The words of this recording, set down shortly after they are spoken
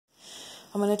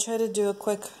I'm going to try to do a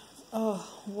quick, oh,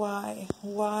 why?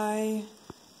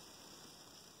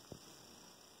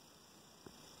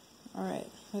 Alright,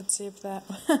 let's see if that,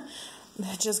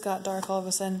 that just got dark all of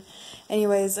a sudden.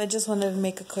 Anyways, I just wanted to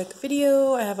make a quick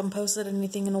video. I haven't posted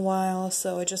anything in a while,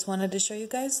 so I just wanted to show you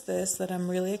guys this that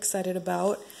I'm really excited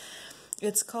about.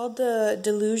 It's called the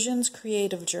Delusions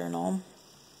Creative Journal.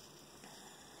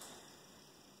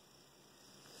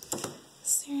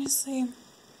 Seriously?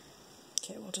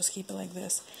 Okay, we'll just keep it like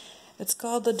this. It's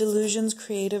called the Delusions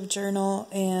Creative Journal,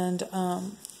 and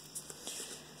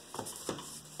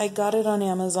I got it on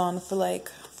Amazon for like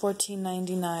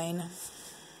 $14.99.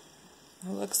 It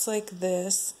looks like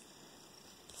this.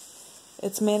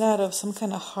 It's made out of some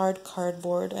kind of hard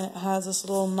cardboard, and it has this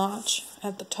little notch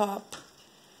at the top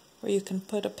where you can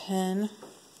put a pen.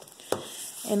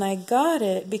 And I got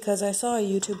it because I saw a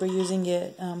YouTuber using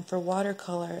it for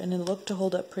watercolor, and it looked to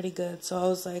hold up pretty good. So I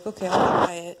was like, okay, I'll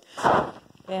try it.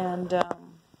 And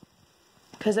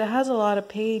because it has a lot of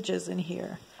pages in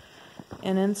here.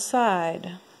 And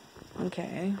inside,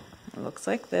 okay, it looks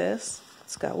like this.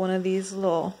 It's got one of these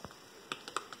little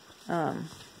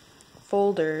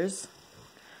folders.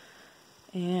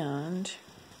 And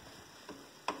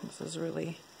this is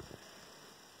really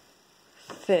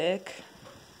thick.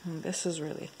 And this is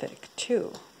really thick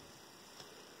too.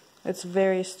 It's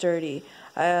very sturdy.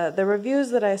 The reviews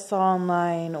that I saw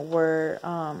online were,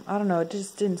 I don't know, it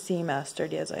just didn't seem as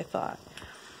sturdy as I thought.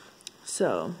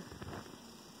 So,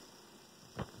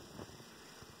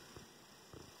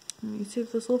 let me see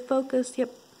if this will focus. Yep,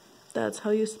 that's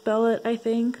how you spell it, I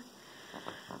think.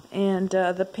 And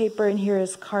the paper in here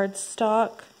is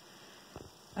cardstock.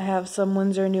 I have some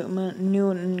Winsor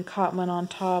Newton Cotman on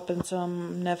top and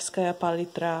some Nevskaya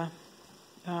Palitra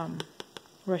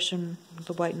Russian,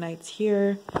 the White Knights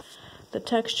here. The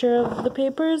texture of the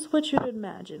paper is what you'd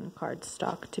imagine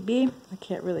cardstock to be. I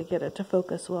can't really get it to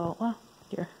focus well. Well,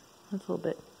 here, that's a little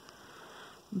bit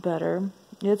better.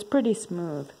 It's pretty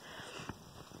smooth.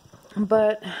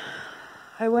 But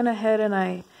I went ahead and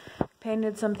I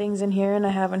painted some things in here, and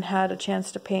I haven't had a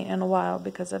chance to paint in a while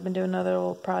because I've been doing other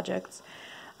little projects.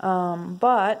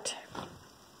 But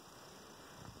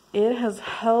it has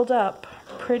held up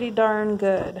pretty darn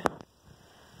good.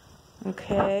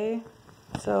 Okay,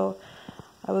 so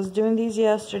I was doing these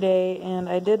yesterday, and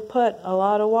I did put a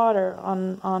lot of water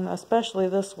on especially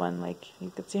this one. Like, you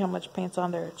can see how much paint's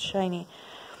on there. It's shiny.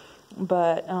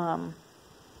 But,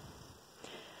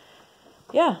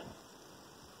 yeah.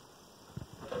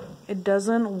 It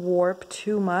doesn't warp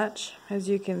too much, as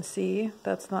you can see.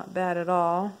 That's not bad at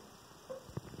all.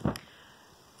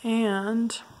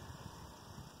 And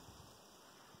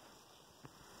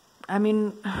I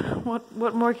mean,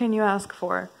 what more can you ask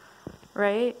for,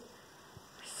 right?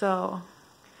 So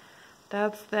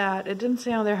that's that. It didn't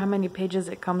say on there how many pages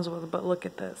it comes with, but look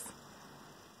at this.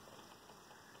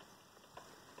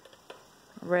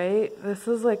 Right? This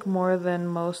is like more than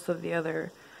most of the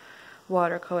other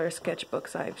watercolor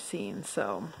sketchbooks I've seen,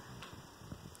 so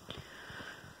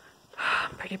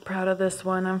I'm pretty proud of this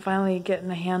one. I'm finally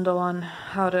getting a handle on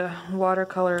how to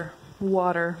watercolor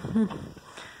water.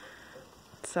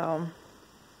 So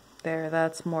there,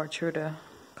 that's more true to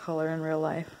color in real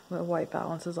life. The white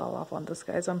balance is all off on this,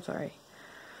 guys. I'm sorry.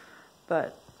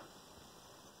 But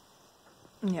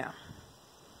yeah.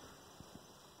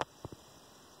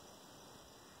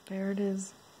 There it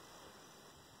is.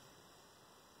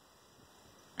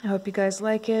 I hope you guys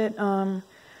like it. I'm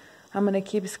going to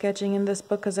keep sketching in this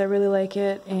book because I really like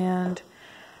it, and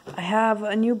I have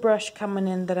a new brush coming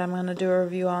in that I'm going to do a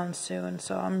review on soon,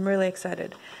 so I'm really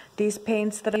excited. These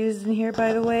paints that I used in here,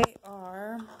 by the way,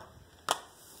 are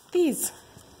these,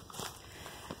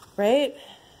 right?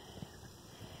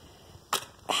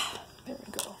 There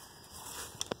we go.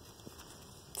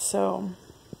 So,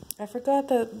 I forgot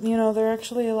that, you know, they're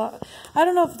actually a lot. I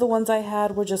don't know if the ones I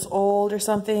had were just old or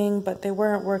something, but they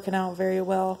weren't working out very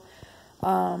well.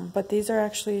 But these are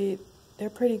actually, they're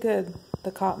pretty good,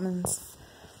 the Cotmans.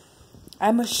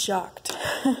 I'm shocked.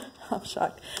 I'm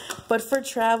shocked. But for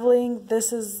traveling,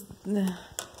 this is,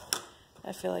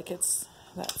 I feel like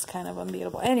that's kind of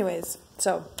unbeatable. Anyways,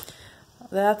 so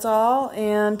that's all.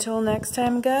 And until next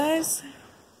time, guys,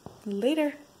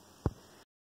 later.